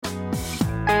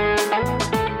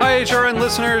HRN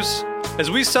listeners.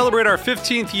 As we celebrate our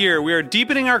 15th year, we are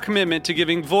deepening our commitment to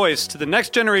giving voice to the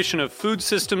next generation of food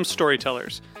systems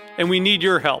storytellers, and we need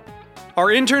your help. Our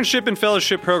internship and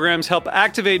fellowship programs help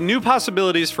activate new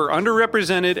possibilities for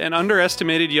underrepresented and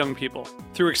underestimated young people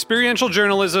through experiential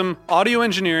journalism, audio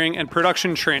engineering, and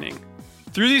production training.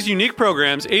 Through these unique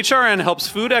programs, HRN helps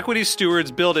food equity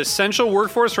stewards build essential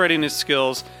workforce readiness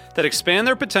skills that expand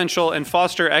their potential and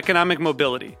foster economic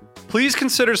mobility. Please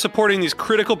consider supporting these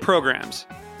critical programs.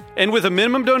 And with a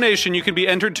minimum donation, you can be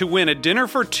entered to win a dinner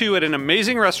for two at an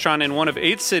amazing restaurant in one of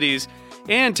 8 cities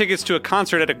and tickets to a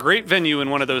concert at a great venue in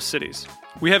one of those cities.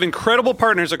 We have incredible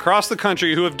partners across the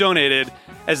country who have donated,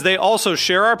 as they also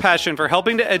share our passion for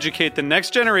helping to educate the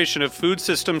next generation of food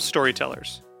systems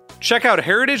storytellers. Check out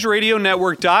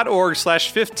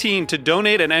heritageradionetwork.org/15 to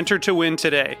donate and enter to win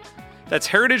today. That's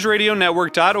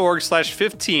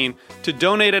heritageradionetwork.org/15 to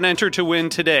donate and enter to win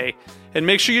today. And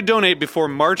make sure you donate before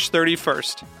March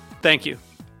 31st. Thank you.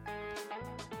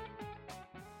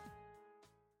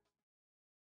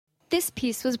 This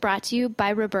piece was brought to you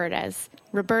by Roberta's,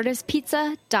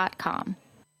 robertaspizza.com.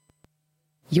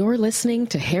 You're listening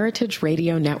to Heritage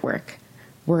Radio Network.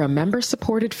 We're a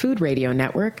member-supported food radio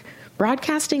network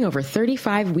broadcasting over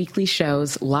 35 weekly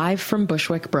shows live from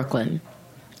Bushwick, Brooklyn.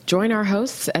 Join our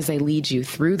hosts as they lead you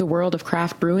through the world of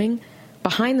craft brewing,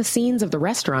 behind the scenes of the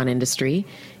restaurant industry,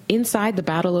 inside the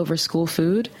battle over school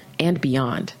food, and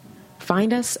beyond.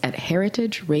 Find us at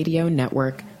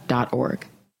heritageradionetwork.org.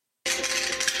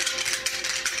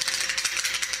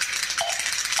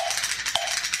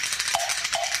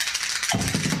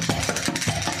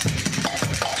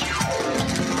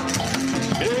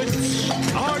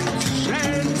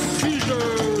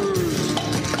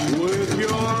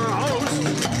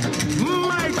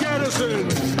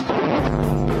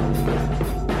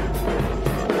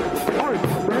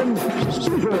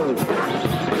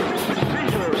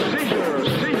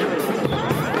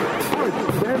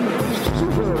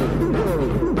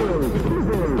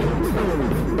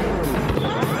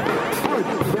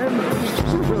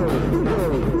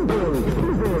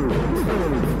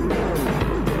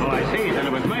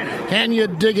 Can you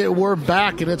dig it? We're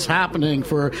back, and it's happening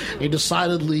for a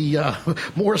decidedly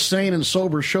more sane and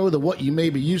sober show than what you may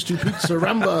be used to. Pete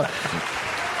Zaremba,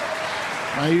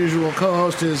 my usual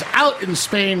co-host, is out in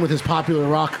Spain with his popular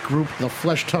rock group, the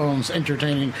Flesh Tones,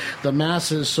 entertaining the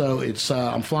masses. So it's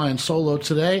I'm flying solo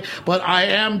today, but I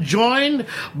am joined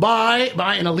by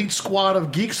an elite squad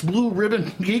of geeks, blue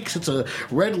ribbon geeks. It's a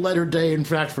red letter day, in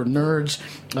fact, for nerds.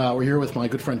 We're here with my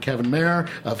good friend Kevin Maher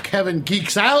of Kevin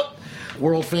Geeks Out,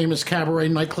 world-famous cabaret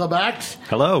nightclub act.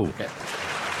 Hello. Okay.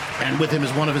 And with him is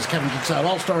one of his Kevin Geeks Out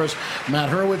All-Stars, Matt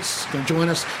Hurwitz, going to join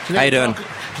us today. How you doing?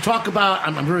 To talk about,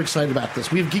 I'm very excited about this.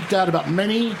 We've geeked out about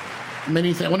many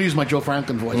things. I want to use my Joe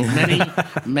Franklin voice.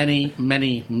 Many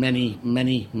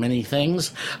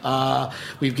things.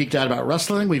 We've geeked out about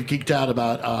wrestling. We've geeked out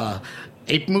about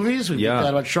ape movies. We've geeked out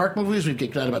about shark movies. We've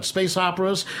geeked out about space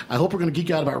operas. I hope we're going to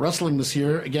geek out about wrestling this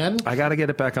year again. I got to get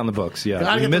it back on the books,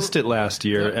 yeah. We missed it last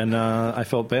year, and I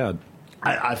felt bad.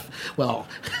 I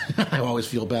always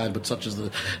feel bad, but such is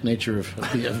the nature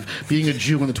of being a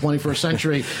Jew in the 21st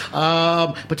century.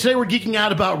 But today we're geeking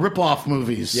out about rip-off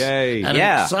movies. Yay. And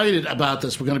I'm excited about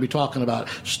this. We're going to be talking about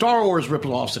Star Wars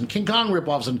rip-offs and King Kong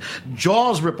rip-offs and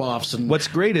Jaws rip-offs. And what's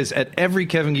great is at every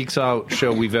Kevin Geeks Out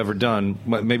show we've ever done,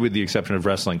 maybe with the exception of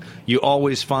wrestling, you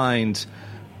always find,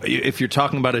 if you're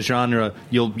talking about a genre,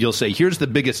 you'll say, here's the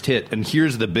biggest hit and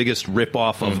here's the biggest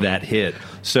rip-off of that hit.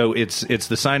 So it's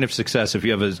the sign of success. If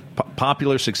you have a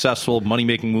popular, successful,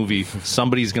 money-making movie,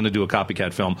 somebody's going to do a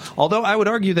copycat film. Although I would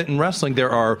argue that in wrestling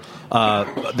there are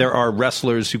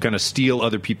wrestlers who kind of steal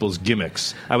other people's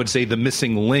gimmicks. I would say the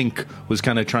missing link was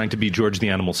kind of trying to be George the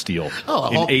Animal Steel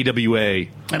in AWA.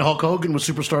 And Hulk Hogan was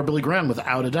superstar Billy Graham,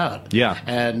 without a doubt. Yeah.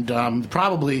 And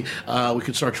probably we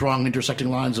could start drawing intersecting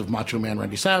lines of Macho Man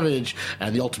Randy Savage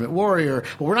and the Ultimate Warrior.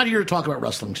 But we're not here to talk about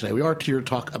wrestling today. We are here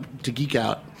to geek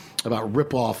out about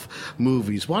rip-off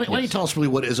movies. Why don't you tell us really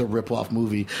what is a rip-off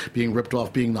movie, being ripped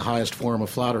off being the highest form of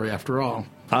flattery after all?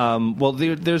 Well,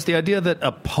 there's the idea that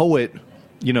a poet,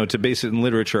 to base it in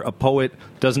literature, a poet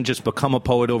doesn't just become a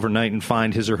poet overnight and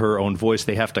find his or her own voice.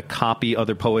 They have to copy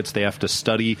other poets. They have to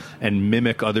study and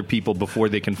mimic other people before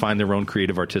they can find their own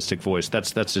creative artistic voice.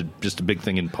 That's just a big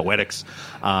thing in poetics.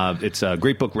 It's a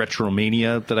great book,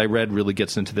 Retromania, that I read, really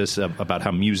gets into this about how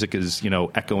music is,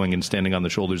 echoing and standing on the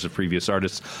shoulders of previous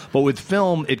artists. But with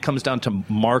film, it comes down to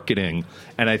marketing,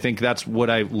 and I think that's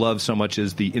what I love so much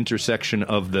is the intersection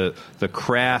of the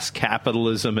crass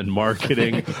capitalism and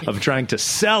marketing of trying to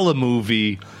sell a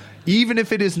movie even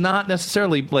if it is not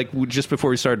necessarily, like just before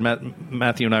we started,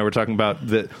 Matthew and I were talking about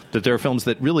that there are films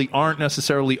that really aren't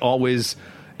necessarily always,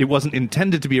 it wasn't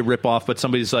intended to be a ripoff, but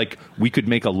somebody's like, we could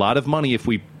make a lot of money if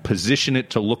we position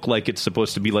it to look like it's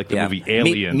supposed to be like the movie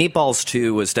Alien. Meatballs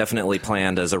 2 was definitely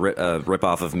planned as a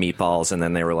ripoff of Meatballs, and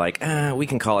then they were like, we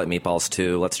can call it Meatballs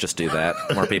 2. Let's just do that.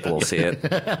 More people will see it.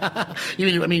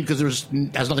 You mean because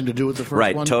has nothing to do with the first one?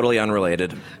 Right, totally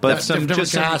unrelated. But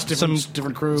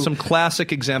different crew. Some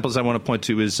classic examples I want to point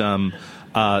to is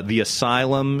The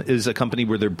Asylum is a company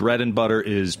where their bread and butter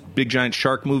is big giant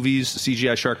shark movies,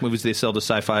 CGI shark movies they sell to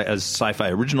sci-fi as sci-fi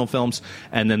original films,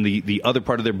 and then the other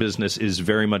part of their business is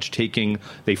very much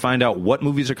they find out what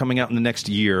movies are coming out in the next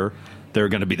year. They're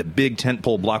going to be the big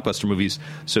tentpole blockbuster movies.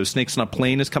 So Snakes on a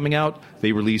Plane is coming out.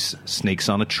 They release Snakes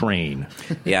on a Train.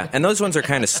 Yeah, and those ones are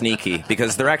kind of sneaky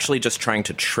because they're actually just trying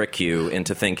to trick you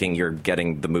into thinking you're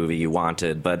getting the movie you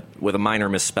wanted. But with a minor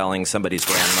misspelling, somebody's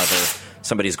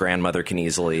grandmother can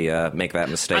easily make that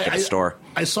mistake at the store.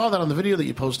 I saw that on the video that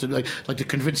you posted, like to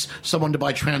convince someone to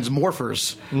buy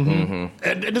Transmorphers. Mm-hmm.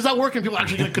 And does that work? And people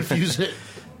actually going to confuse it?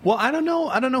 Well, I don't know.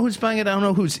 I don't know who's buying it. I don't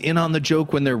know who's in on the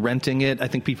joke when they're renting it. I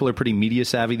think people are pretty media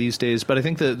savvy these days. But I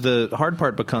think the hard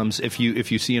part becomes if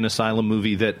you see an Asylum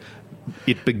movie that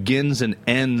it begins and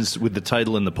ends with the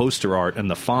title and the poster art and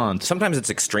the font. Sometimes it's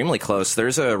extremely close.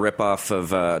 There's a ripoff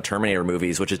of Terminator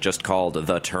movies, which is just called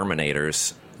The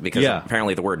Terminators, because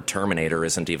apparently the word Terminator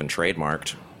isn't even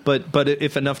trademarked. But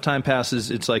if enough time passes,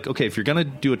 it's like, okay, if you're going to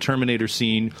do a Terminator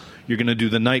scene, you're going to do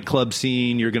the nightclub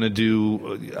scene, you're going to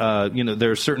do,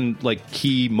 there are certain like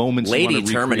key moments. Lady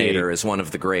Terminator is one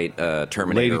of the great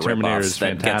Terminator ripoffs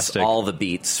that fantastic. Gets all the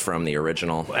beats from the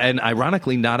original. And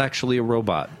ironically, not actually a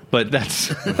robot. But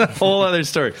that's a whole other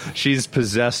story. She's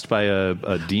possessed by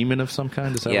a demon of some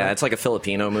kind. Is that right? It's like a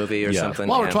Filipino movie or something.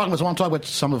 While we're talking, I want to talk about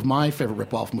some of my favorite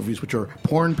ripoff movies, which are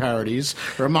porn parodies.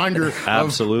 A reminder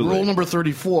of rule number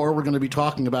 34. We're going to be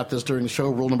talking about this during the show.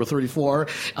 Rule number 34.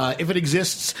 If it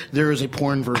exists, there is a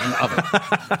porn version of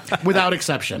it, without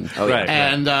exception. Oh, yeah. Right,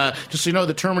 and just so you know,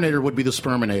 the Terminator would be the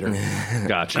Sperminator.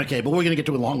 Gotcha. Okay, but we're going to get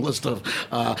to a long list of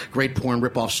great porn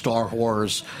ripoff star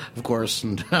horrors, of course.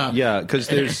 And because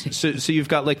there's so you've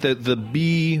got like the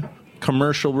B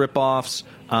commercial ripoffs.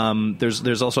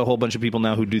 There's also a whole bunch of people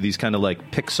now who do these kind of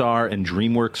like Pixar and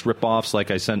DreamWorks ripoffs.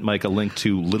 Like I sent Mike a link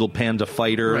to Little Panda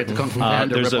Fighter. Right, the Kung Fu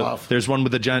Panda ripoff. There's one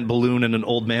with a giant balloon and an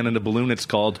old man in a balloon. It's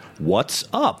called What's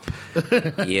Up?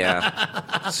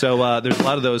 Yeah. So there's a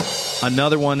lot of those.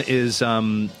 Another one is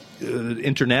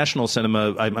international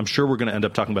cinema. I'm sure we're going to end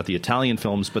up talking about the Italian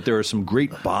films, but there are some great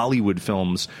Bollywood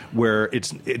films where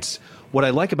it's what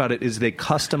I like about it is they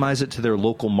customize it to their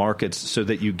local markets so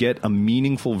that you get a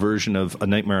meaningful version of A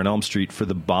Nightmare on Elm Street for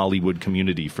the Bollywood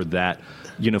community, for that,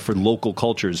 for local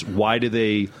cultures. Why do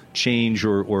they change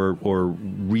or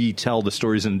retell the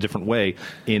stories in a different way?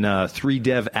 In Three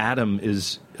Dev Adam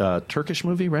is a Turkish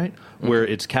movie, right? Mm-hmm. Where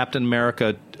it's Captain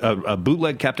America, a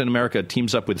bootleg Captain America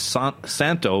teams up with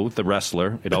Santo, the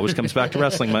wrestler. It always comes back to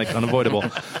wrestling, Mike, unavoidable.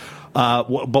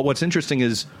 But what's interesting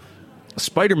is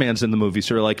Spider-Man's in the movie,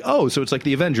 so you're like, oh, so it's like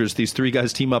the Avengers, these three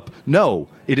guys team up. No,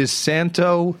 it is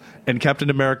Santo and Captain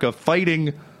America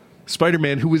fighting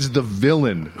Spider-Man, who is the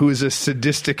villain, who is a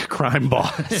sadistic crime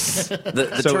boss.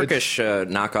 The Turkish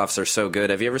knockoffs are so good.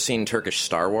 Have you ever seen Turkish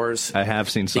Star Wars? I have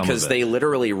seen some because of it. They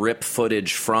literally rip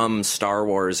footage from Star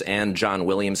Wars and John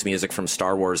Williams music from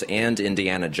Star Wars and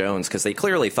Indiana Jones, because they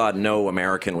clearly thought no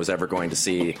American was ever going to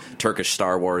see Turkish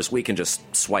Star Wars. We can just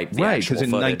swipe the actual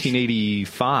footage. Right, because in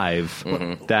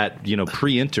 1985, that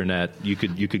pre-internet, you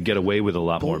could get away with a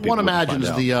lot more. One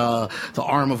imagines the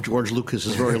arm of George Lucas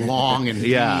is very long and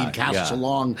casts a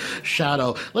long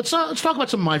shadow. Let's talk about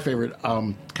some of my favorite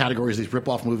categories, these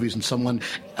rip-off movies, and someone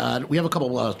we have a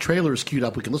couple trailers queued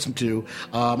up we can listen to.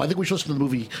 I think we should listen to the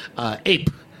movie Ape.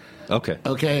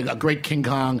 Okay, a great King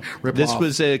Kong ripoff. This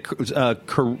was a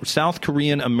South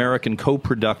Korean-American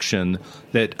co-production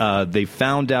that they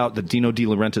found out that Dino De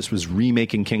Laurentiis was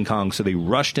remaking King Kong, so they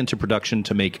rushed into production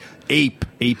to make Ape,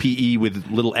 APE, with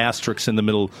little asterisks in the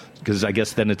middle, because I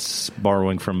guess then it's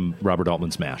borrowing from Robert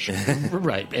Altman's MASH.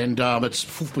 Right, and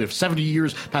we have 70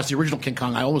 years past the original King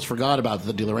Kong. I almost forgot about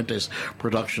the De Laurentiis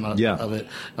production of it,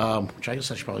 which I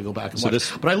guess I should probably go back and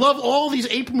watch. But I love all these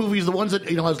Ape movies, the ones that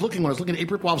when I was looking at Ape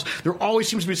ripoffs, there always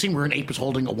seems to be a scene where an ape is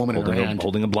holding a woman in her hand.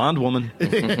 Holding a blonde woman. You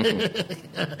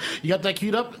got that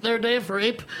queued up there, Dave, for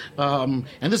Ape? And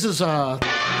this is a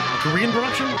Korean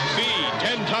production? See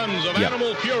 10 tons of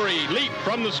animal fury leap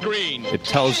from the screen. It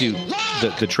tells you,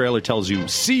 the trailer tells you,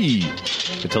 see.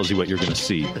 It tells you what you're going to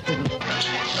see.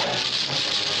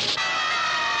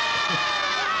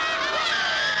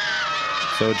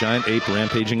 So a giant ape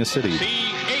rampaging a city.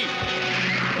 C. Ape.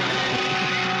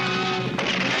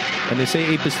 And they say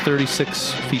ape is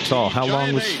 36 feet tall. How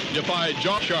long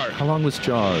was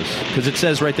Jaws? Because it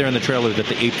says right there in the trailer that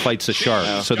the ape fights a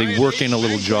shark. So they work in a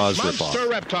little Jaws ripoff. Monster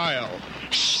reptile.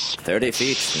 30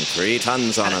 feet and 3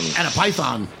 tons on him. And a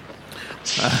python.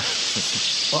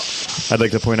 I'd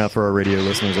like to point out for our radio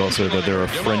listeners also that there are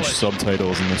French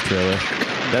subtitles in this trailer.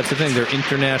 That's the thing. They're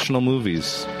international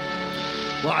movies.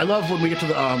 Well, I love when we get to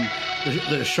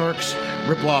the Sharks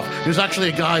ripoff. There's actually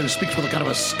a guy who speaks with a kind of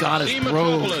a Scottish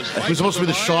brogue. Who's supposed to be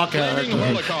the shark character.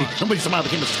 Somebody somehow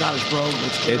became a Scottish brogue.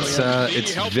 It's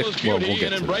Vic. Well, we'll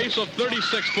get to embrace a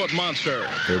 36-foot monster.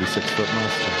 36-foot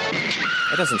monster.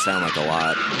 That doesn't sound like a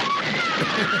lot.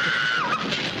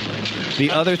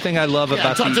 The other thing I love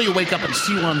about until you wake up and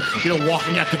see one,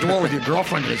 walking out the door with your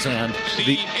girlfriend in his hand.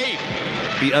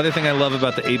 The other thing I love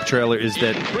about the ape trailer is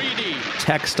that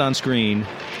text on screen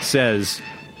says,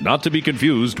 not to be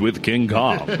confused with King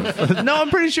Kong. No,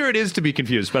 I'm pretty sure it is to be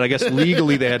confused, but I guess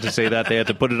legally they had to say that. They had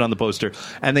to put it on the poster.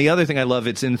 And the other thing I love,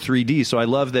 it's in 3D, so I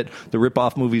love that the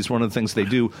rip-off movies, one of the things they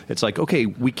do, it's like, okay,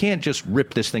 we can't just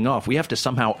rip this thing off. We have to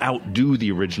somehow outdo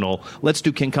the original. Let's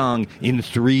do King Kong in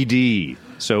 3D.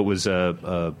 So it was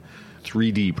a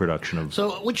 3D production of...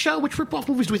 So which rip-off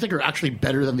movies do we think are actually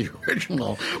better than the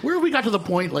original? Where have we got to the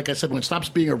point, like I said, when it stops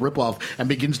being a rip-off and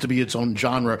begins to be its own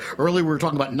genre? Earlier we were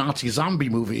talking about Nazi zombie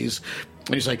movies,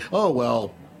 and he's like, oh,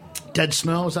 well, Dead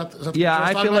Snow? Is that yeah,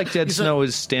 I feel like Dead Snow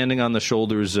is standing on the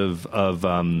shoulders of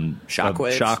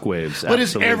Shockwaves. But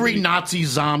is every Nazi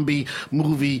zombie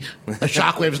movie a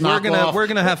Shockwaves knockoff? We're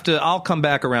gonna have to... I'll come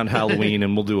back around Halloween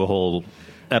and we'll do a whole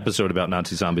episode about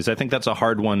Nazi zombies. I think that's a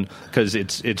hard one because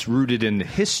it's rooted in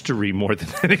history more than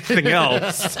anything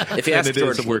else. If you ask it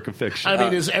George, is a work of fiction. I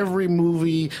mean, is every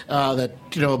movie that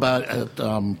about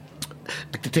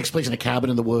that takes place in a cabin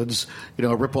in the woods, a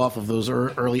ripoff of those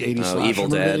early 80s slasher Evil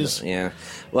movies? Dead, yeah.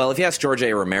 Well, if you ask George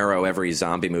A. Romero, every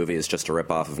zombie movie is just a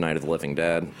ripoff of Night of the Living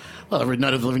Dead. Well, every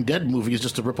Night of the Living Dead movie is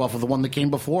just a ripoff of the one that came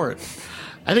before it.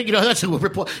 I think, that's a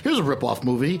ripoff. Here's a ripoff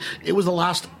movie. It was the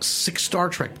last 6 Star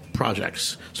Trek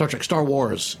projects. Star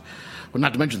Wars. Well,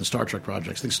 not to mention the Star Trek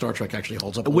projects. I think Star Trek actually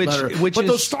holds up a little better. But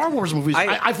those Star Wars movies,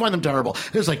 I find them terrible.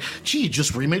 It's like, gee,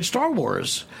 just remade Star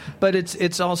Wars. But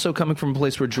it's also coming from a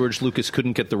place where George Lucas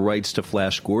couldn't get the rights to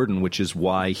Flash Gordon, which is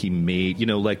why he made,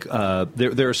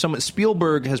 there are some...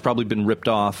 Spielberg has probably been ripped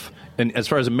off, and as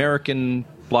far as American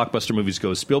blockbuster movies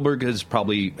go, Spielberg has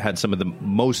probably had some of the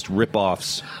most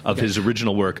rip-offs of his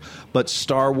original work. But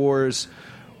Star Wars,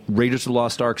 Raiders of the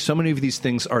Lost Ark, so many of these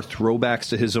things are throwbacks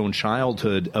to his own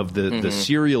childhood of the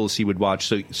serials he would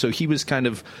watch. So he was kind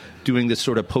of doing this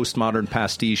sort of postmodern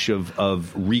pastiche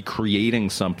of recreating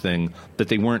something that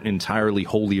they weren't entirely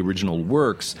wholly original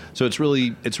works. So it's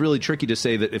really tricky to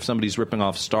say that if somebody's ripping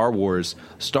off Star Wars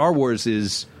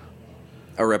is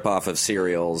a ripoff of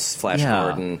serials, Flash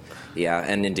Gordon,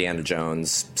 and Indiana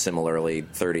Jones, similarly,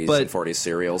 30s and 40s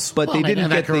serials. But they didn't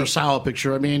get that Kurosawa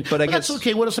picture. I mean, but I guess that's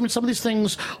okay. Some of these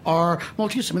things are,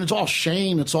 it's all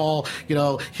Shane. It's all,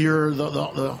 here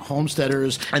the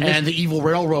homesteaders and the evil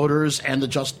railroaders and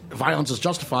the violence is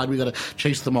justified. We got to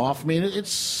chase them off. I mean,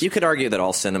 it's... You could argue that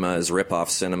all cinema is rip-off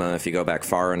cinema if you go back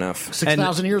far enough.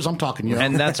 6,000 years, I'm talking.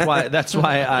 And that's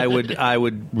why I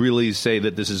would really say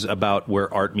that this is about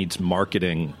where art meets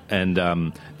marketing, and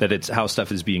that it's how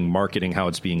stuff is being marketing, how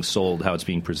it's being sold, how it's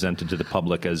being presented to the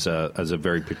public as a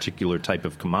very particular type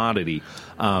of commodity,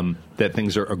 that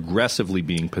things are aggressively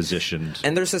being positioned.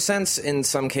 And there's a sense in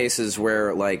some cases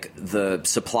where, like, the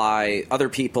supply, other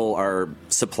people are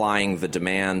supplying the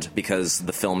demand because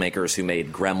the filmmakers who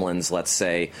made Gremlins, let's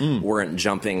say, weren't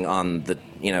jumping on the,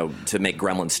 to make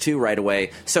Gremlins 2 right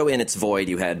away. So in its void,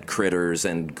 you had Critters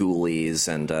and Ghoulies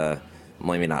and...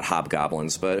 maybe not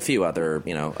hobgoblins, but a few other,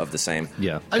 of the same.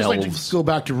 Yeah, I just like to go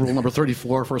back to rule number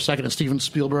 34 for a second at Steven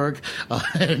Spielberg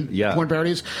and porn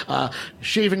parodies.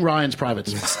 Shaving Ryan's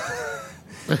privates.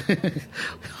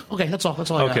 Okay, that's all. I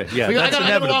got. Okay, yeah, that's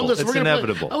inevitable. It's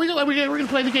inevitable. We're going to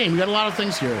play the game. We got a lot of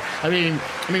things here. I mean,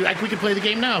 we can play the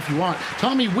game now if you want.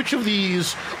 Tell me which of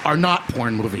these are not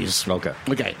porn movies.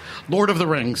 Okay. Lord of the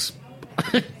Rings.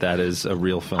 That is a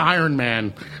real film. Iron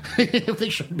Man. They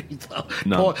should be, though.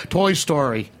 No. Toy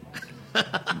Story.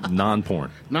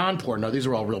 Non-porn. No, these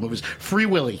are all real movies. Free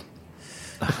Willy.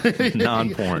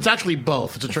 Non-porn. It's actually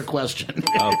both. It's a trick question.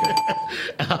 Okay.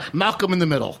 Malcolm in the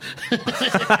Middle.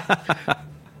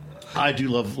 I do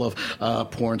love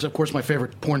porns. Of course, my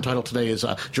favorite porn title today is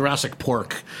Jurassic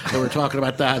Pork. We were talking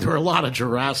about that. There were a lot of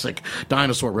Jurassic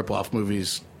dinosaur ripoff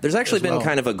movies. There's actually been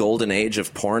kind of a golden age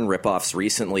of porn ripoffs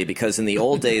recently, because in the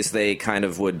old days they kind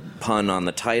of would pun on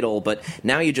the title, but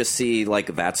now you just see,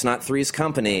 like, that's not Three's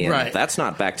Company, and that's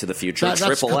not Back to the Future, that's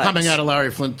Triple X. Coming out of Larry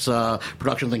Flint's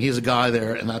production thing. He's a guy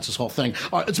there, and that's his whole thing.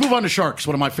 All right, let's move on to sharks,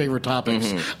 one of my favorite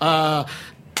topics.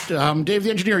 Dave,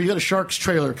 the engineer, you got a Sharks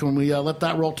trailer. Can we let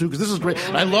that roll too? Because this is great.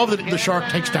 And I love that the shark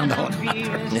takes down the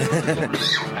helicopter.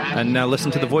 And now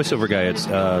listen to the voiceover guy.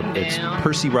 It's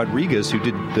Percy Rodriguez who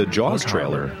did the Jaws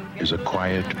trailer. Is a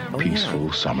quiet,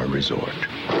 peaceful summer resort.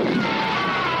 But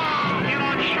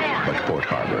Port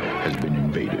Harbor has been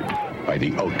invaded by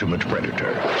the ultimate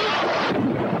predator,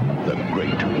 the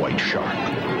great white shark.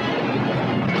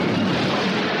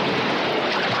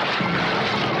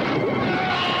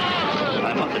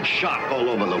 Shark all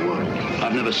over the world.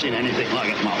 I've never seen anything like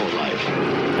it my whole life.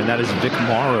 And that is Vic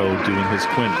Morrow doing his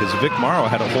Quint, because Vic Morrow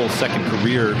had a whole second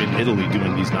career in Italy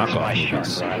doing these knockoff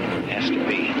movies. Has to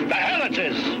be. The hell it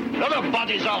is! Other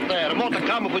bodies out there, and more to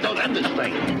come if we don't end this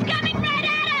thing. Coming right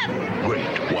at him!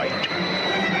 Great White.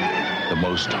 The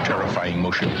most terrifying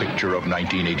motion picture of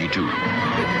 1982.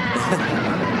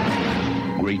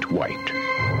 Great White.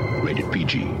 Rated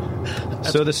PG.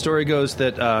 So the story goes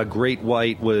that Great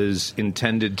White was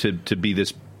intended to be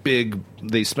this big.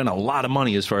 They spent a lot of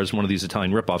money as far as one of these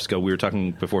Italian ripoffs go. We were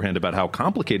talking beforehand about how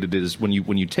complicated it is when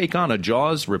you take on a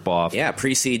Jaws ripoff. Yeah,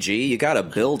 pre-CG, you got to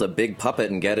build a big puppet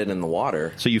and get it in the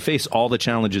water. So you face all the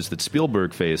challenges that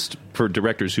Spielberg faced for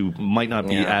directors who might not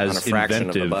be as inventive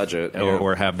of the budget,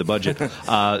 or have the budget.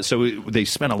 So they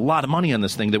spent a lot of money on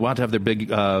this thing. They wanted to have their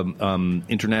big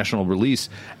international release,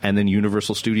 and then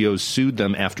Universal Studios sued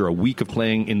them after a week of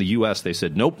playing in the U.S. They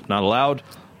said, nope, not allowed,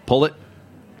 pull it.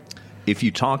 If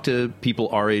you talk to people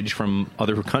our age from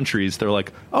other countries, they're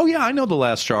like, oh, yeah, I know The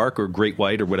Last Shark or Great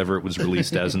White or whatever it was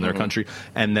released as in their country,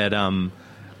 and that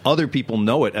other people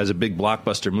know it as a big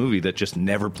blockbuster movie that just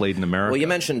never played in America. Well, you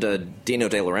mentioned Dino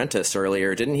De Laurentiis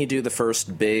earlier. Didn't he do the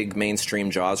first big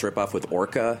mainstream Jaws ripoff with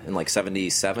Orca in, like,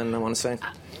 77, I want to say?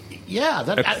 Yeah,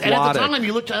 and at the time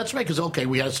you looked at that's right, because, okay,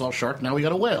 we had a small shark, now we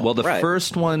got a whale. Well, the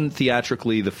first one,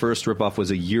 theatrically, the first ripoff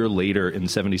was a year later. In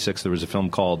 76, there was a film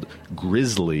called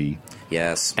Grizzly.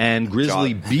 Yes. And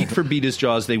Grizzly beat for beat his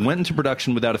Jaws. They went into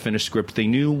production without a finished script. They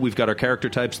knew we've got our character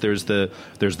types. There's the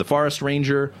forest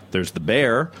ranger. There's the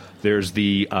bear. There's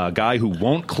the guy who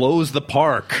won't close the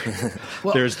park.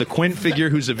 There's the Quint figure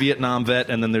who's a Vietnam vet,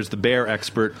 and then there's the bear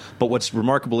expert. But what's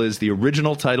remarkable is the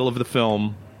original title of the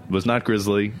film was not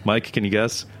Grizzly. Mike, can you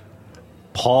guess?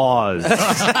 Pause.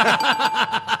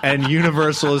 And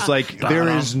Universal is like, there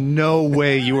is no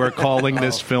way you are calling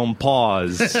this film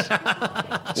Pause.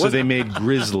 So they made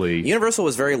Grizzly. Universal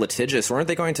was very litigious. Weren't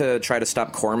they going to try to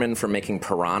stop Corman from making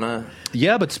Piranha?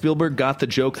 Yeah, but Spielberg got the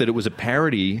joke that it was a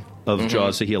parody of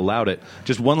Jaws, so he allowed it.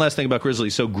 Just one last thing about Grizzly.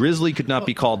 So Grizzly could not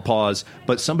be called Pause,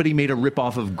 but somebody made a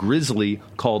ripoff of Grizzly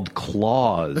called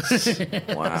Claws.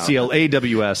 Wow.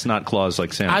 C-L-A-W-S, not Claws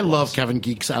like Santa Claus. I love Kevin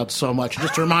Geeks Out so much.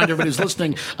 Just to remind everybody who's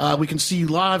listening, we can see you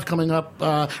live coming up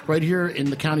right here in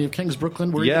the county of Kings,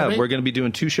 Brooklyn. We're going to be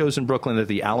doing 2 shows in Brooklyn at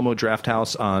the Alamo Draft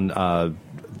House on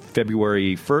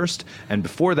February 1st. And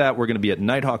before that, we're going to be at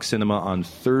Nighthawk Cinema on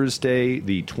Thursday,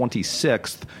 the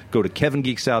 26th. Go to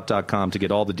kevingeeksout.com to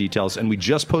get all the details. And we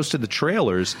just posted the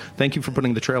trailers. Thank you for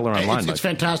putting the trailer online. It's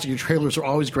fantastic. Your trailers are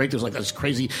always great. There's like this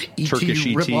crazy E.T.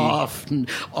 ripoff and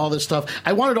all this stuff.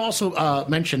 I wanted to also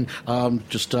mention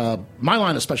just my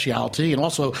line of speciality, and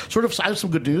also sort of I have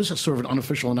some good news. It's sort of an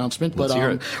unofficial announcement. But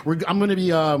I'm going to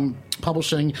be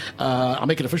publishing, I'll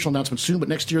make an official announcement soon, but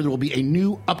next year there will be a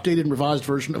new, updated, and revised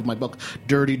version of my book,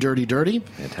 Dirty, Dirty, Dirty,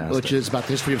 which is about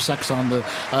the history of sex on the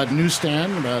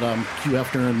newsstand, about Hugh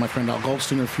Hefner and my friend Al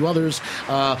Goldstein and a few others.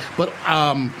 But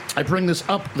I bring this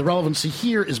up. The relevancy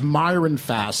here is Myron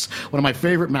Fass, one of my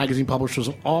favorite magazine publishers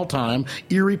of all time,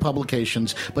 Eerie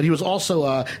Publications, but he was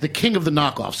also the king of the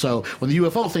knockoff. So when the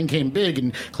UFO thing came big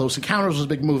and Close Encounters was a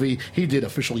big movie, he did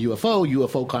Official UFO,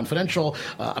 UFO Confidential,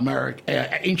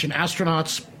 Ancient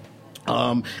Astronauts,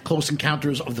 Close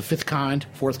Encounters of the Fifth Kind,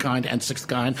 Fourth Kind, and Sixth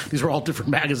Kind. These are all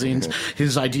different magazines.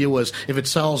 His idea was, if it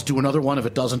sells, do another one. If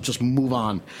it doesn't, just move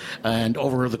on. And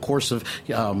over the course of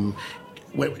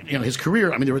his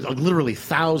career, I mean, there were literally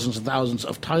thousands and thousands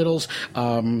of titles.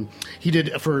 He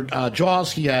did, for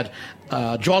Jaws, he had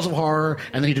Jaws of Horror,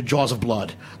 and then he did Jaws of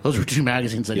Blood. Those were 2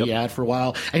 magazines that he had for a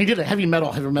while. And he did a heavy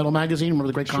metal magazine, remember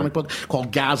the great comic book,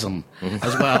 called Gasm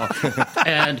as well.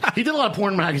 And he did a lot of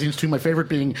porn magazines, too, my favorite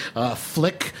being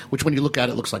Flick, which when you look at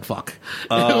it, looks like fuck.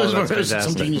 Oh, it was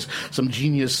that's fantastic. some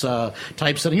genius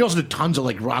typesetting. He also did tons of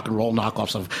rock and roll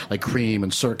knockoffs of Cream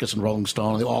and Circus and Rolling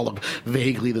Stone. They all look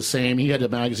vaguely the same. He had a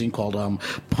magazine called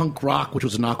Punk Rock, which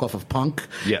was a knockoff of Punk.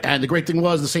 Yeah. And the great thing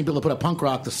was, the same people that put out Punk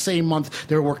Rock, the same month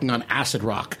they were working on Acid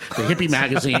Rock, the hippie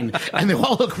magazine, and they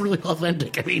all look really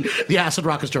authentic. I mean, the Acid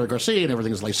Rock is Jerry Garcia, and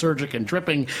everything is lysergic and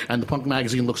dripping, and the Punk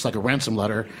magazine looks like a ransom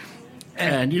letter.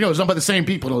 And, it's done by the same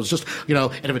people. And it was just,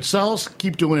 and if it sells,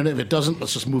 keep doing it. If it doesn't,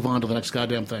 let's just move on to the next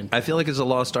goddamn thing. I feel like it's a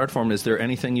lost art form. Is there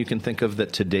anything you can think of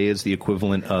that today is the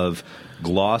equivalent of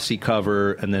glossy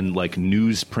cover and then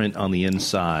newsprint on the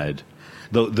inside?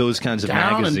 Those kinds of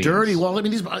Down magazines. And dirty. Well, I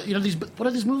mean, these what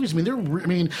are these movies? I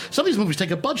mean, some of these movies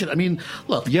take a budget. I mean,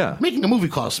 look, making a movie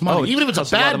costs money. Even if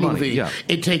it's a bad movie,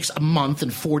 it takes a month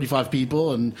and 45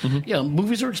 people, and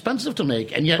movies are expensive to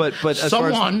make. And yet, but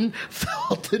someone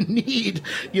felt the need,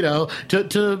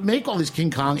 to make all these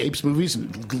King Kong apes movies,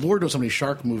 and Lord knows so many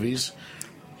shark movies.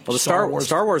 Well, the Star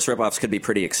Wars ripoffs could be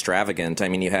pretty extravagant. I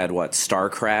mean, you had Star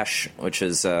Crash, which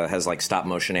is has stop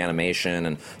motion animation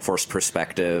and forced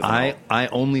perspective. I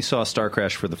only saw Star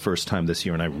Crash for the first time this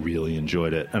year, and I really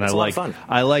enjoyed it. And it's a lot of fun.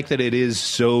 I like that it is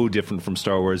so different from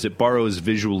Star Wars. It borrows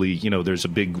visually. There's a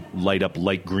big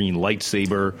light green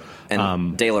lightsaber.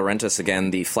 And De Laurentiis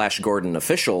again. The Flash Gordon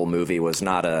official movie was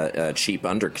not a cheap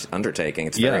undertaking.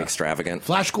 It's very extravagant.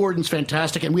 Flash Gordon's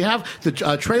fantastic, and we have the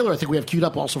trailer. I think we have queued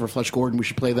up also for Flash Gordon. We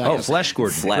should play that. Oh, Flash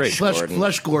Gordon. Flash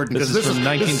Gordon. This is from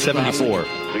 1974.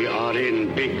 We are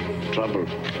in big trouble. You've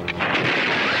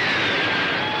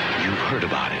heard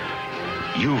about it.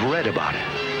 You've read about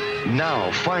it.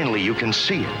 Now, finally, you can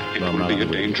see it. It will be a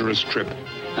dangerous trip,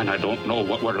 and I don't know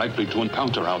what we're likely to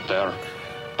encounter out there.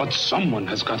 But someone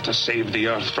has got to save the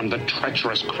Earth from the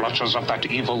treacherous clutches of that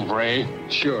evil ray.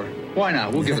 Sure. Why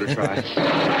not? We'll give it a try.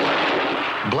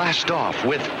 Blast off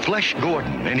with Flesh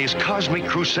Gordon and his cosmic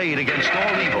crusade against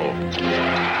all evil.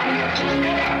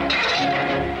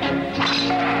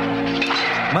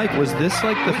 Mike, was this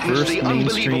the first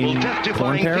mainstream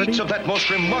porn parody?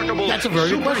 That's a very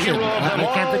good question. I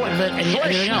can't think of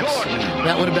anything else.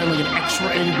 That would have been an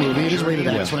X-rated movie. It is rated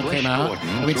X when it came out.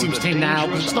 I mean, it seems tame now,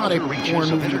 but it's not a porn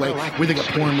movie the way we think of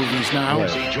porn movies now,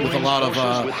 with a lot of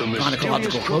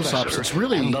gynecological close-ups. It's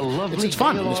really, it's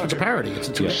fun. It's a parody. It's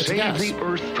a gas. Save the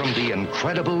Earth from the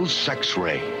incredible sex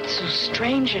ray. It's so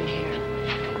strange in here.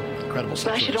 Incredible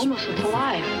sex Flash, it almost looks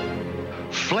alive.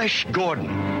 Flesh Gordon.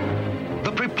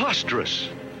 The preposterous.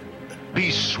 Be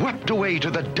swept away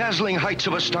to the dazzling heights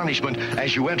of astonishment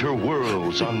as you enter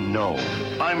worlds unknown.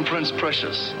 I'm Prince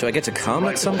Precious. Do I get to come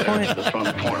at some point?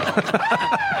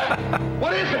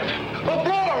 What is it? A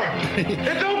blower!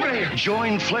 It's opening!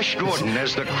 Join Flesh Gordon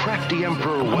as the crafty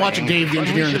Emperor. I'm watching Dave the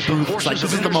engineer in the booth. It's like,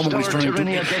 this is the moment he's turning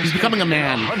into. He's becoming a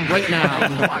man right now.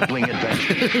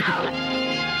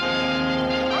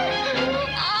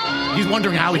 He's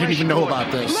wondering how he didn't even know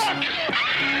about this.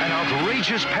 An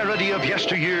outrageous parody of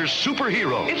yesteryear's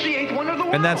superhero. It's the 8th wonder of the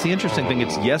world. And that's the interesting thing.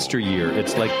 It's yesteryear.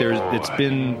 It's it's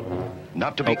been...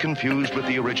 Not to be confused with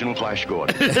the original Flash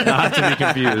Gordon. Not to be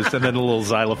confused. And then a little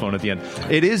xylophone at the end.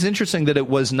 It is interesting that it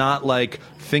was not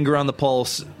finger on the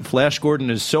pulse. Flash Gordon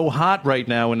is so hot right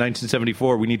now in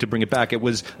 1974. We need to bring it back. It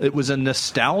was a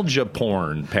nostalgia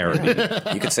porn parody.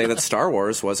 You could say that Star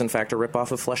Wars was in fact a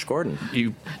ripoff of Flash Gordon.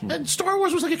 And Star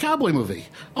Wars was like a cowboy movie.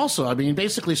 Also, I mean,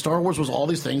 basically, Star Wars was all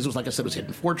these things. It was, like I said, it was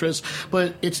Hidden Fortress,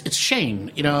 but it's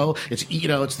Shane.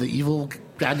 It's the evil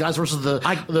bad guys versus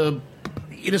the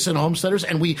innocent homesteaders,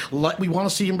 and we want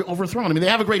to see him overthrown. I mean, they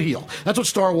have a great heel. That's what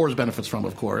Star Wars benefits from,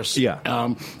 of course.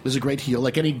 Yeah. There's a great heel,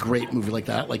 like any great movie like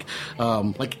that, like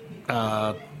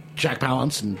Jack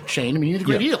Palance and Shane. I mean, you need a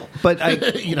great heel. But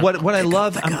what I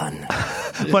love,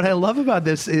 what I love about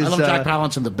this is I love Jack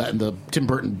Palance in the Tim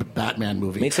Burton Batman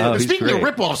movie. Me too. Speaking of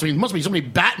ripoffs, I mean, there must be so many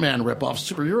Batman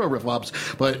ripoffs, superhero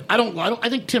ripoffs. But I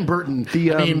think Tim Burton.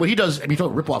 What he does. I mean,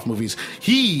 talking about ripoff movies.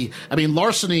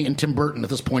 Larceny and Tim Burton at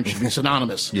this point should be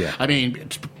synonymous. Yeah. I mean,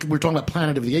 we were talking about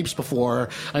Planet of the Apes before.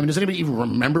 I mean, does anybody even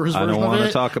remember his version of it? I don't want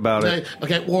to talk about it.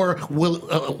 Okay. Or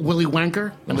Willy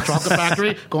Wonka and the Chocolate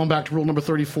Factory. Going back to rule number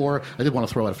 34. I did want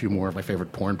to throw out a few more of my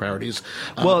favorite porn parodies.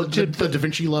 The Da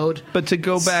Vinci Load. But to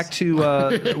go back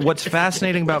to what's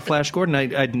fascinating about Flash Gordon,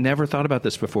 I'd never thought about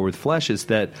this before with Flesh, is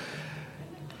that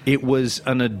it was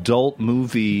an adult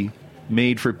movie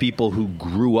made for people who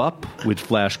grew up with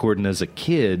Flash Gordon as a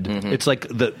kid. It's like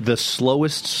the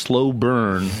slowest slow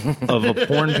burn of a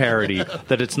porn parody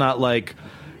that it's not like...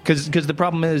 Because the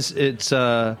problem is it's...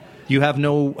 you have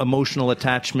no emotional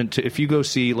attachment to... If you go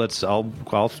see...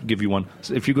 I'll give you one.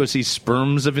 If you go see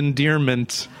Sperms of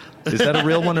Endearment... Is that a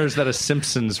real one or is that a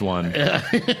Simpsons one?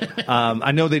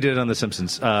 I know they did it on The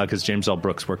Simpsons because James L.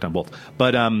 Brooks worked on both.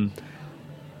 But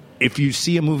if you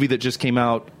see a movie that just came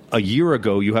out a year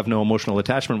ago, you have no emotional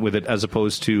attachment with it, as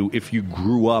opposed to if you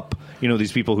grew up,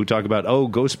 these people who talk about,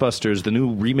 Ghostbusters, the new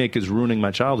remake is ruining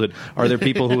my childhood. Are there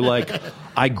people who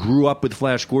I grew up with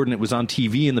Flash Gordon, it was on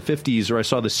TV in the 50s, or I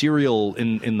saw the serial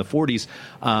in the 40s.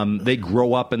 They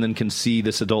grow up and then can see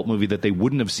this adult movie that they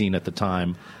wouldn't have seen at the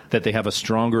time, that they have a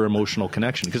stronger emotional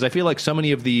connection. Because I feel like so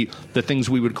many of the things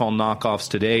we would call knockoffs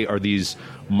today are these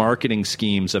marketing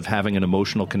schemes of having an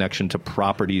emotional connection to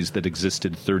properties that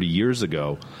existed 30 years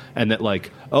ago. And that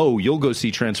you'll go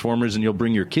see Transformers and you'll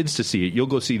bring your kids to see it. You'll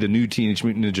go see the new Teenage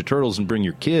Mutant Ninja Turtles and bring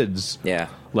your kids. Yeah.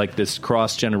 Like this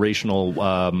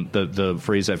cross-generational, the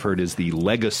phrase I've heard is the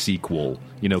Lega-sequel,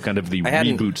 kind of the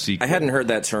reboot sequel. I hadn't heard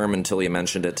that term until you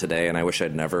mentioned it today, and I wish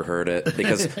I'd never heard it,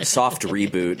 because soft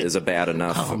reboot is a bad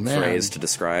enough phrase to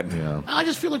describe. Yeah. I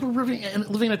just feel like we're living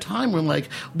in a time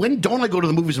when don't I go to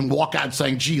the movies and walk out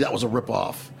saying, gee, that was a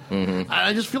ripoff?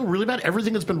 I just feel really bad.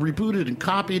 Everything has been rebooted and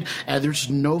copied, and there's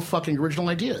no fucking original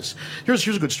ideas. Here's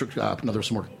a good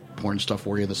some more porn stuff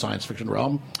for you in the science fiction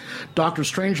realm. Dr.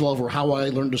 Strangelove, or How I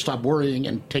Learned to Stop Worrying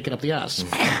and Take It Up the Ass.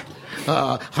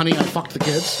 Honey, I Fucked the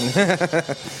Kids.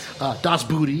 Das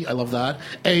Booty, I love that.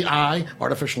 AI,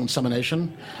 Artificial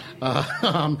Insemination.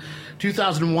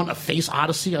 2001, A Face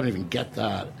Odyssey. I don't even get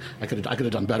that. I could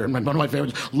have done better. One of my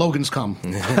favorites, Logan's Cum.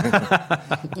 Yeah,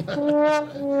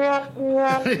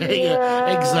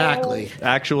 exactly.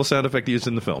 Actual sound effect used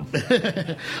in the film.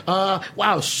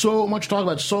 Wow, so much to talk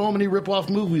about. So many rip-off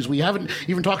movies. We haven't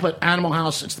even talked about Animal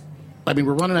House.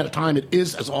 We're running out of time. It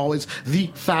is, as always,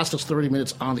 the fastest 30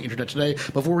 minutes on the internet today.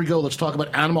 Before we go, let's talk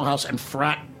about Animal House and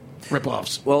frat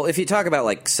rip-offs. Well, if you talk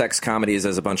about sex comedies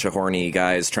as a bunch of horny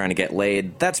guys trying to get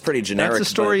laid, that's pretty generic. That's a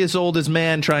story as old as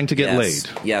man trying to get laid.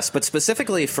 Yes, but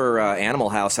specifically for Animal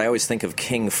House, I always think of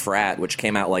King Frat, which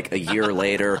came out a year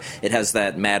later. It has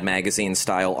that Mad Magazine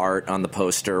style art on the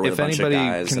poster with a bunch of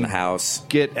guys in a house.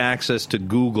 Get access to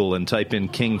Google and type in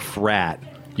King Frat,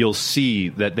 you'll see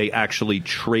that they actually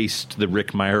traced the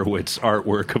Rick Meyerowitz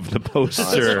artwork of the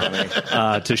poster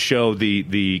to show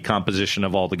the composition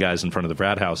of all the guys in front of the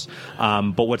frat house.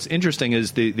 But what's interesting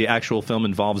is the actual film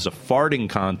involves a farting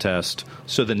contest,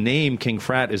 so the name King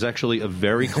Frat is actually a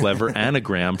very clever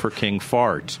anagram for King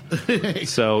Fart.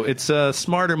 So it's a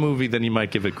smarter movie than you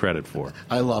might give it credit for.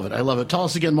 I love it. Tell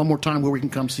us again one more time where we can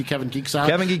come see Kevin Geeks Out.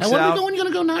 Kevin Geeks Out. And when are you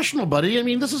going to go national, buddy? I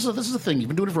mean, this is a thing. You've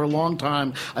been doing it for a long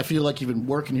time. I feel like you've been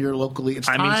working here locally. It's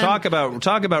time. I mean,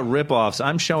 talk about rip-offs.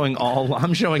 I'm showing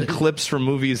clips from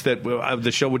movies that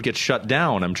the show would get shut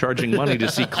down. I'm charging money to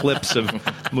see clips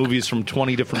of movies from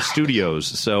 20 different studios.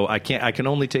 So I can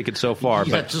only take it so far.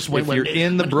 Yeah, but just if you're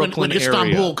in the Brooklyn when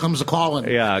Istanbul area, comes a calling.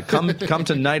 Yeah, come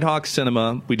to Nighthawk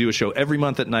Cinema. We do a show every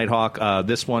month at Nighthawk.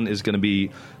 This one is going to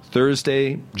be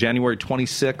Thursday, January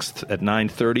 26th at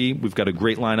 9:30. We've got a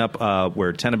great lineup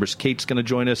where Tenebra's Kate's going to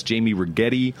join us. Jamie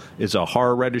Rigetti is a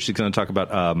horror writer. She's going to talk about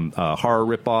horror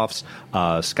ripoffs.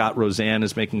 Scott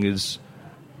Roseanne's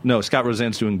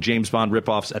doing James Bond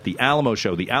ripoffs at the Alamo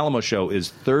Show. The Alamo Show is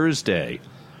Thursday.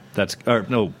 This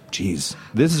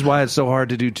is why it's so hard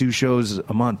to do 2 shows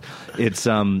a month. It's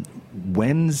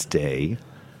Wednesday,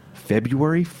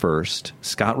 February 1st,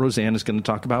 Scott Roseanne is going to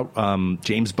talk about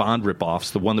James Bond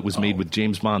ripoffs, the one that was made with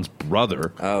James Bond's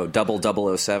brother. Oh,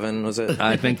 007, was it?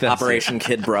 I think that's Operation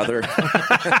Kid Brother.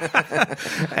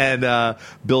 And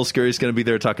Bill Scurry's going to be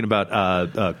there talking about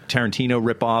Tarantino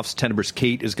ripoffs. Tenebra's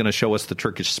Kate is going to show us the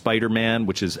Turkish Spider-Man,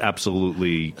 which is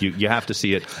absolutely, you have to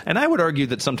see it. And I would argue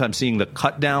that sometimes seeing the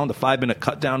 5-minute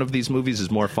cut down of these movies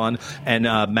is more fun. And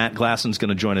Matt Glasson's going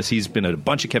to join us. He's been at a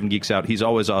bunch of Kevin Geeks Out. He's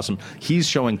always awesome. He's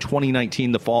showing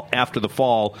 2019, The Fall After the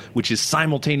Fall, which is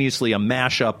simultaneously a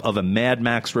mashup of a Mad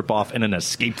Max ripoff and an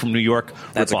Escape from New York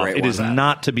That's ripoff. A great It one. is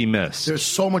not to be missed. There's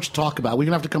so much to talk about. We're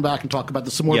going to have to come back and talk about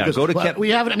this some more. Yeah, because go to we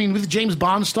haven't. I mean, with James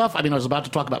Bond stuff, I was about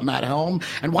to talk about Matt Helm.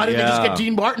 And why didn't they just get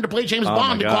Dean Martin to play James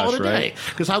Bond and call it a day?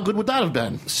 Because how good would that have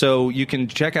been? So you can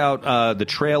check out the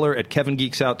trailer at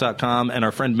kevingeeksout.com, and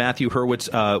our friend Matthew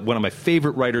Hurwitz, one of my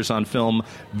favorite writers on film,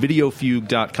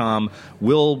 videofugue.com.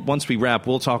 Once we wrap,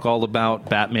 we'll talk all about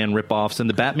Batman Batman ripoffs, and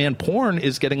the Batman porn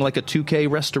is getting like a 2K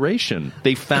restoration.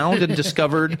 They found and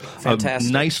discovered a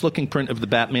nice-looking print of the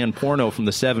Batman porno from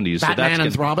the 70s. Batman so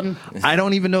and Robin? I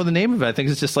don't even know the name of it. I think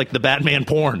it's just like the Batman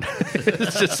porn.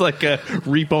 It's just like a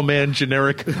Repo Man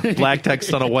generic black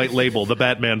text on a white label, the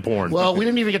Batman porn. Well, we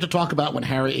didn't even get to talk about When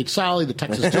Harry Ate Sally, the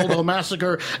Texas Dildo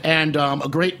Massacre, and a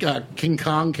great King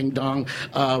Dong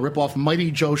ripoff,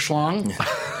 Mighty Joe Schlong.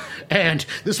 And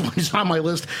this one is on my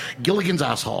list, Gilligan's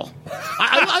Asshole.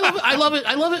 I love it.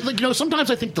 I love it. Like, sometimes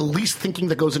I think the least thinking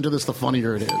that goes into this, the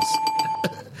funnier it is.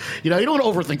 You don't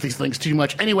overthink these things too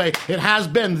much. Anyway, it has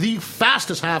been the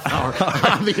fastest half hour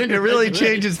on the internet. It really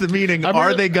changes the meaning.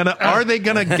 Are they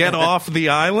gonna get off the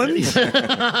island?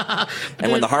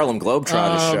 And when the Harlem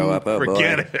Globetrotters show up,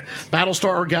 forget it.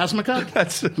 Battlestar Orgasmica,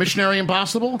 that's Missionary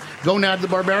Impossible, Gonad the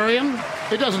Barbarian.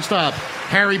 It doesn't stop.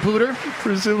 Harry Pooter.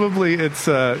 Presumably, it's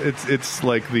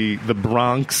like the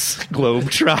Bronx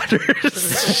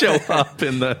Globetrotters show up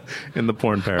in the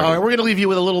porn parody. All right, we're going to leave you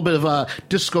with a little bit of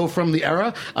disco from the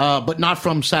era, but not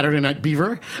from Saturday Night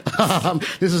Beaver.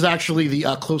 This is actually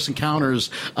the Close Encounters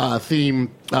theme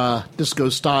disco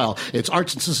style. It's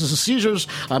Arts and Seizures.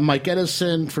 I'm Mike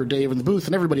Edison for Dave in the booth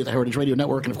and everybody at the Heritage Radio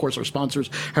Network, and of course our sponsors,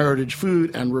 Heritage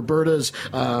Food and Roberta's.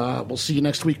 We'll see you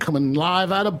next week coming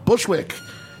live out of Bushwick.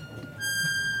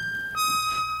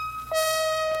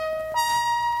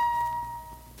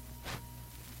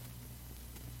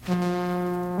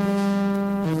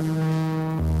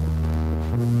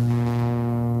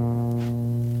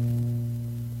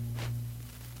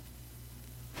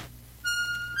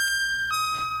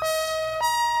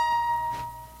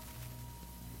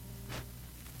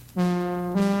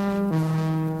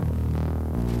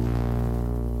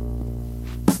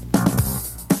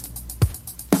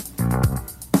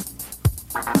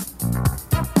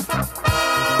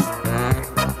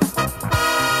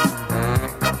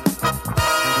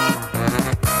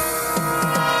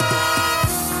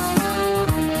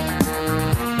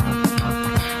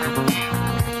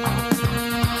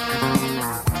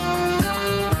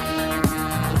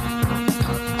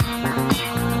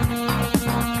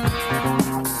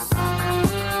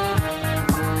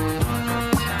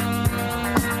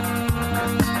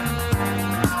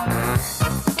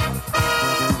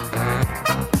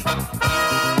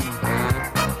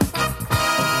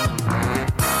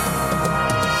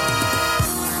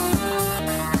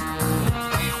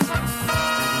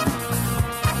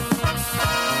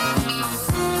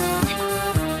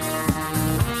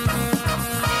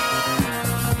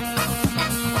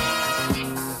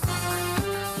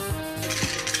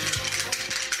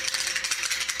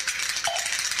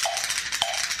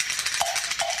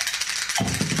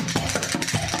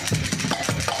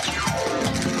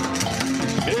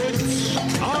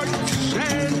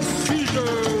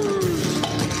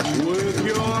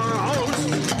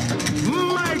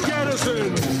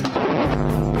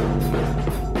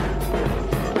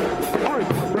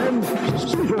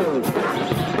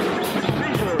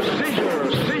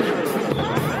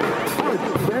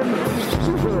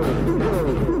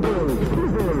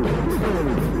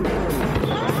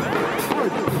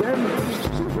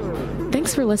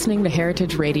 Thanks for listening to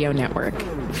Heritage Radio Network,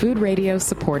 food radio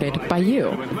supported by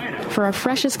you. For our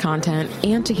freshest content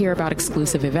and to hear about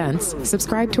exclusive events,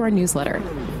 subscribe to our newsletter.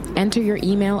 Enter your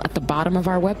email at the bottom of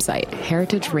our website,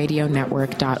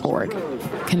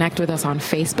 heritageradionetwork.org. Connect with us on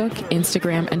Facebook,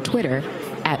 Instagram, and Twitter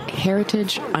at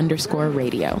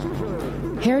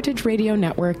heritage_radio. Heritage Radio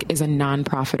Network is a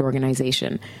nonprofit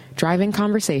organization driving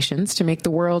conversations to make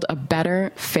the world a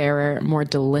better, fairer, more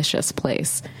delicious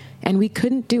place. And we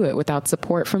couldn't do it without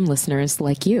support from listeners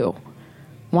like you.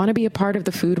 Want to be a part of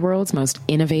the food world's most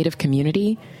innovative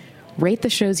community? Rate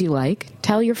the shows you like,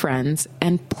 tell your friends,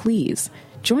 and please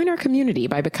join our community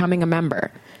by becoming a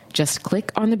member. Just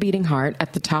click on the beating heart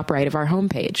at the top right of our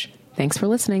homepage. Thanks for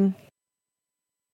listening.